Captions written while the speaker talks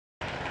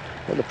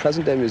Well, the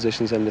present day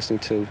musicians I'm listening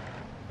to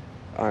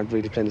aren't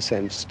really playing the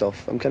same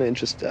stuff. I'm kind of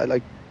interested. I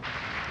like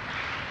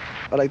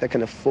that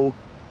kind of folk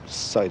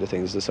side of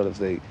things, the sort of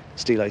the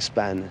Steel Eye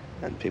Span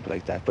and people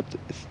like that. But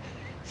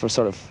for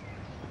sort of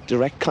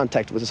direct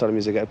contact with the sort of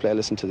music I play, I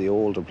listen to the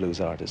older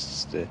blues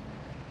artists.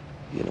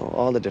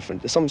 All the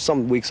different.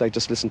 Some weeks I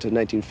just listen to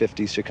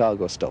 1950s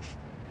Chicago stuff,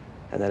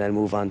 and then I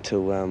move on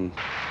to a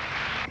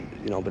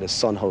bit of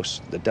Son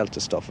House, the Delta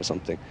stuff or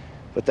something.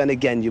 But then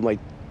again, you might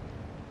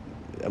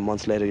a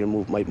month later you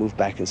might move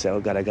back and say, oh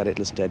God, I got to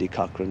listen to Eddie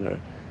Cochran or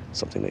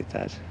something like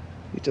that.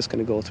 You just kind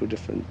of go through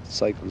different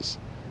cycles.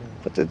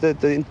 But I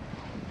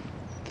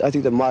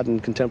think the modern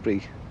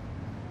contemporary,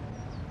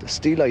 the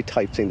Steel Eye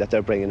type thing that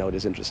they're bringing out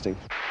is interesting.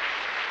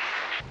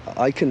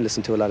 I can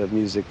listen to a lot of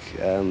music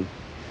and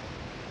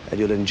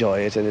you'll enjoy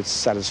it and it's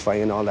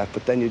satisfying and all that,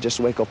 but then you just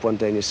wake up one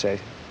day and you say,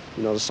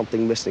 there's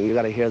something missing. You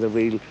got to hear the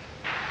real,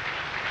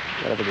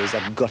 whatever it is,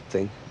 that gut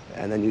thing,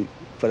 and then you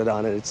put it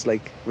on and it's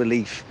like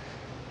relief.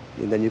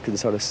 And then you can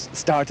sort of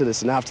start to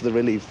listen after the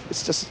relief.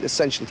 It's just an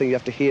essential thing you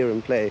have to hear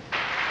and play.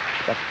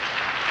 That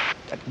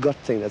gut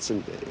thing that's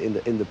in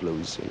the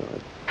blues,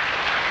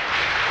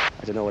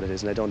 I don't know what it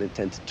is, and I don't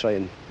intend to try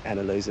and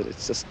analyze it.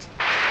 It's just,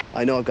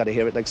 I know I've got to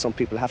hear it, like some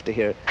people have to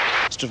hear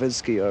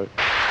Stravinsky or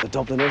the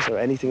Dubliners or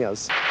anything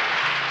else.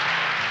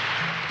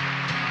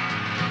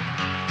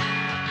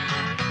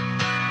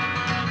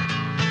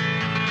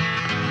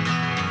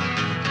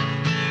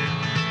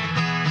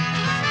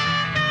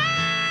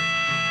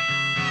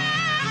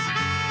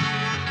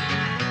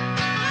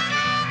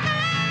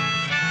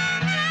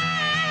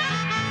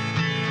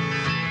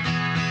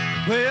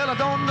 Well, I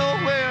don't know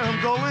where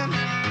I'm going,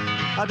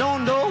 I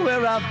don't know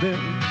where I've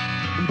been,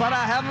 but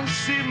I haven't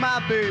seen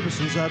my baby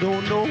since I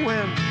don't know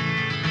when.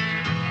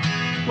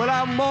 Well,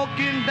 I'm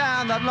walking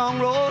down that long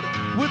road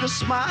with a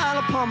smile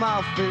upon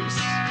my face,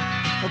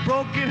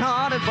 broken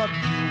hearted but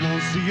you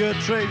won't see a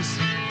trace.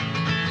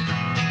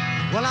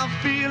 Well, I'm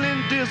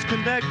feeling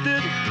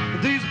disconnected,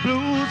 these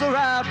blues are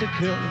out to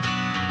kill.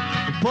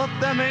 Put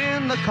them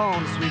in the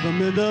corner, sweep them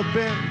in the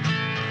bin.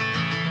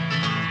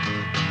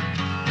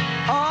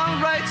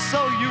 Alright,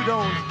 so you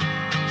don't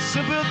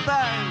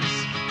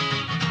sympathize,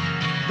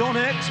 don't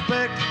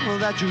expect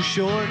that you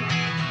should.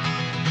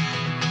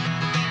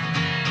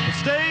 But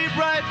stay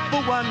bright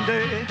for one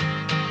day,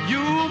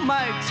 you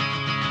might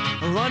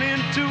run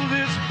into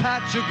this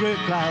patch of gray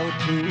cloud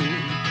too.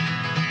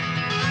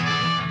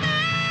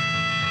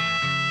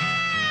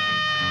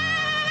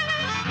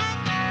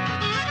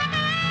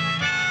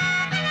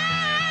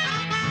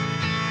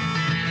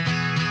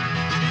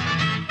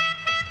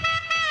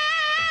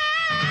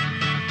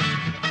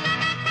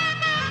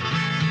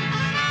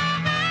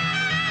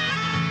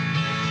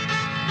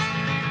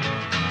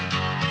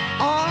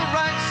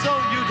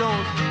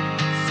 Don't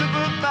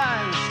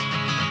sympathize,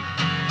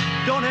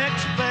 don't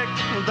expect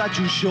that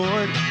you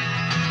should.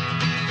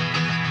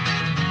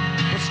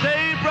 But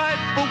stay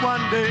bright for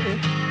one day,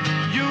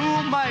 you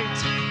might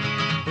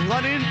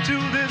run into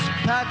this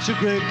patch of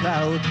gray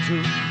cloud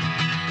too.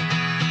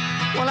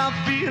 Well, I'm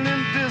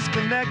feeling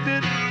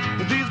disconnected,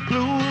 these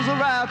blues are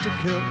out to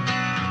kill.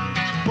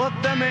 Put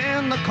them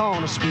in the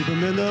corner, sweep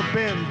them in the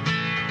bin.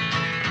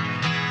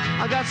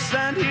 I got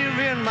sand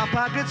here in my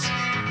pockets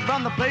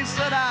from the place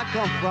that I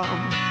come from.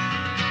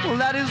 Well,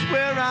 that is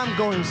where I'm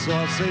going, so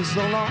I'll say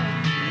so long,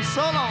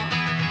 so long.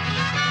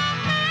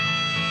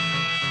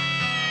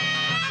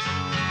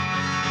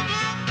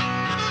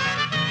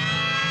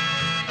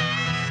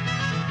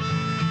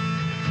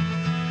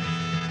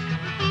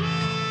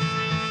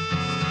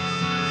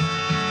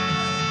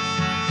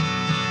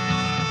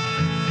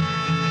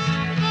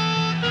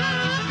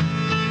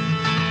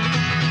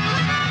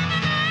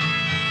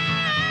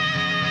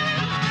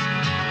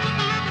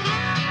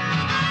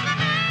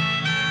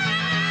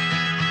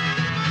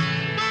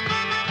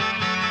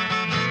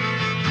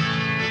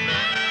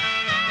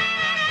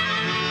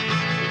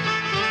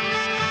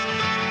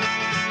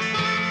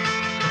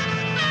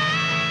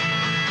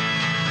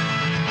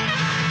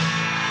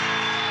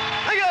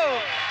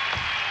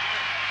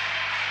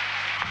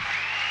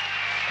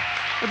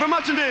 Very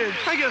much indeed.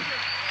 Thank you.